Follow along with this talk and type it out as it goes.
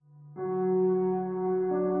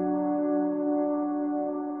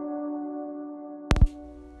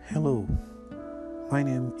Hello, my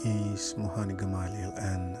name is Mohani Gamaliel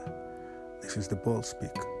and this is The Ball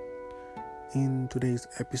Speak. In today's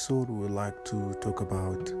episode, we would like to talk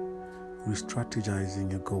about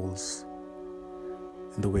re-strategizing your goals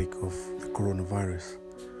in the wake of the coronavirus.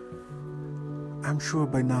 I'm sure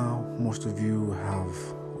by now most of you have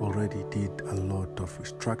already did a lot of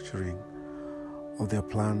restructuring of their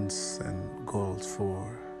plans and goals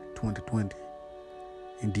for 2020.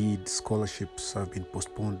 Indeed, scholarships have been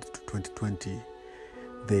postponed to 2020.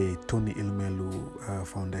 The Tony Elumelu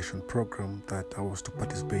Foundation program that I was to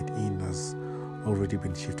participate in has already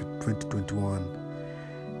been shifted to 2021.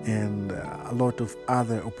 And a lot of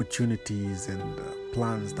other opportunities and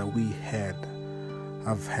plans that we had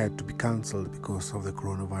have had to be cancelled because of the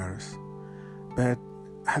coronavirus. But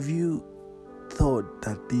have you thought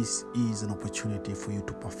that this is an opportunity for you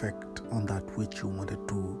to perfect on that which you wanted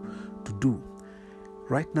to do?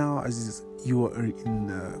 Right now, as you are in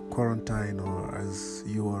quarantine or as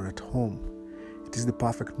you are at home, it is the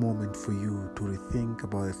perfect moment for you to rethink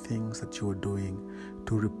about the things that you are doing,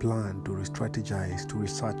 to replan, to re-strategize, to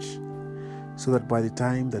research, so that by the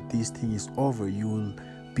time that this thing is over, you will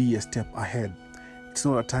be a step ahead. It's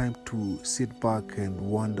not a time to sit back and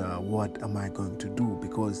wonder, what am I going to do?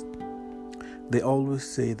 Because they always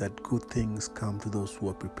say that good things come to those who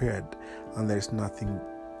are prepared, and there is nothing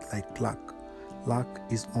like luck. Luck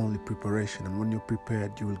is only preparation, and when you're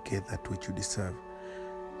prepared, you will get that which you deserve.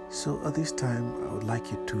 So at this time, I would like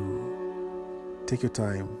you to take your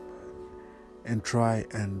time and try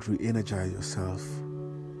and re-energize yourself.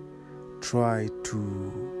 Try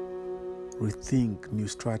to rethink new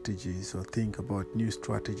strategies or think about new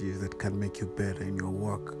strategies that can make you better in your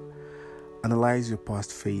work. Analyze your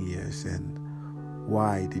past failures and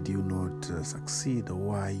why did you not succeed, or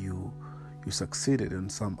why you succeeded in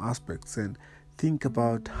some aspects, and think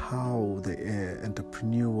about how the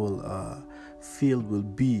entrepreneurial field will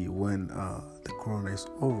be when the corona is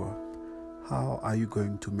over. How are you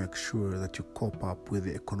going to make sure that you cope up with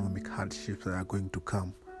the economic hardships that are going to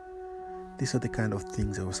come? These are the kind of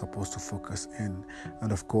things that we're supposed to focus in.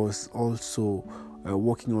 And of course, also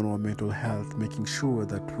working on our mental health, making sure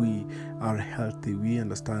that we are healthy, we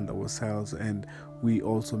understand ourselves, and we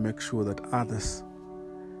also make sure that others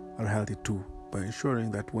are healthy too, by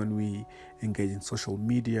ensuring that when we engage in social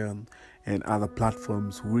media and other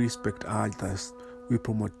platforms, we respect others, we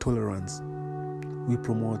promote tolerance, we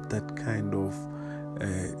promote that kind of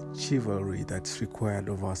chivalry that's required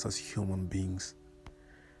of us as human beings.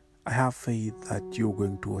 I have faith that you're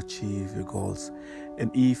going to achieve your goals, and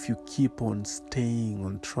if you keep on staying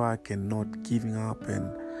on track and not giving up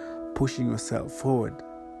and pushing yourself forward,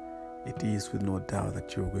 it is with no doubt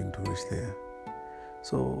that you're going to reach there.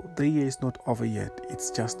 So the year is not over yet, it's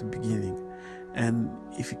just the beginning. And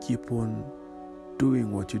if you keep on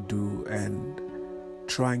doing what you do and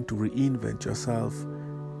trying to reinvent yourself,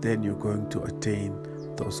 then you're going to attain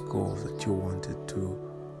those goals that you wanted to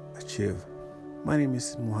achieve. My name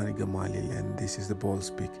is Mohani Gamaliel and this is The Ball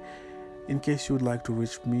Speak. In case you would like to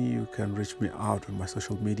reach me, you can reach me out on my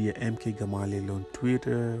social media, MK Gamaliel on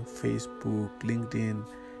Twitter, Facebook, LinkedIn,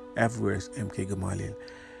 everywhere is MK Gamaliel.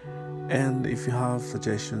 And if you have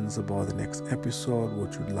suggestions about the next episode,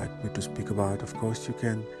 what you'd like me to speak about, of course you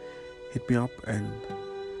can hit me up and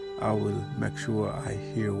I will make sure I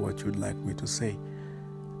hear what you'd like me to say.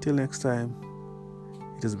 Till next time,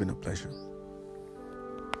 it has been a pleasure.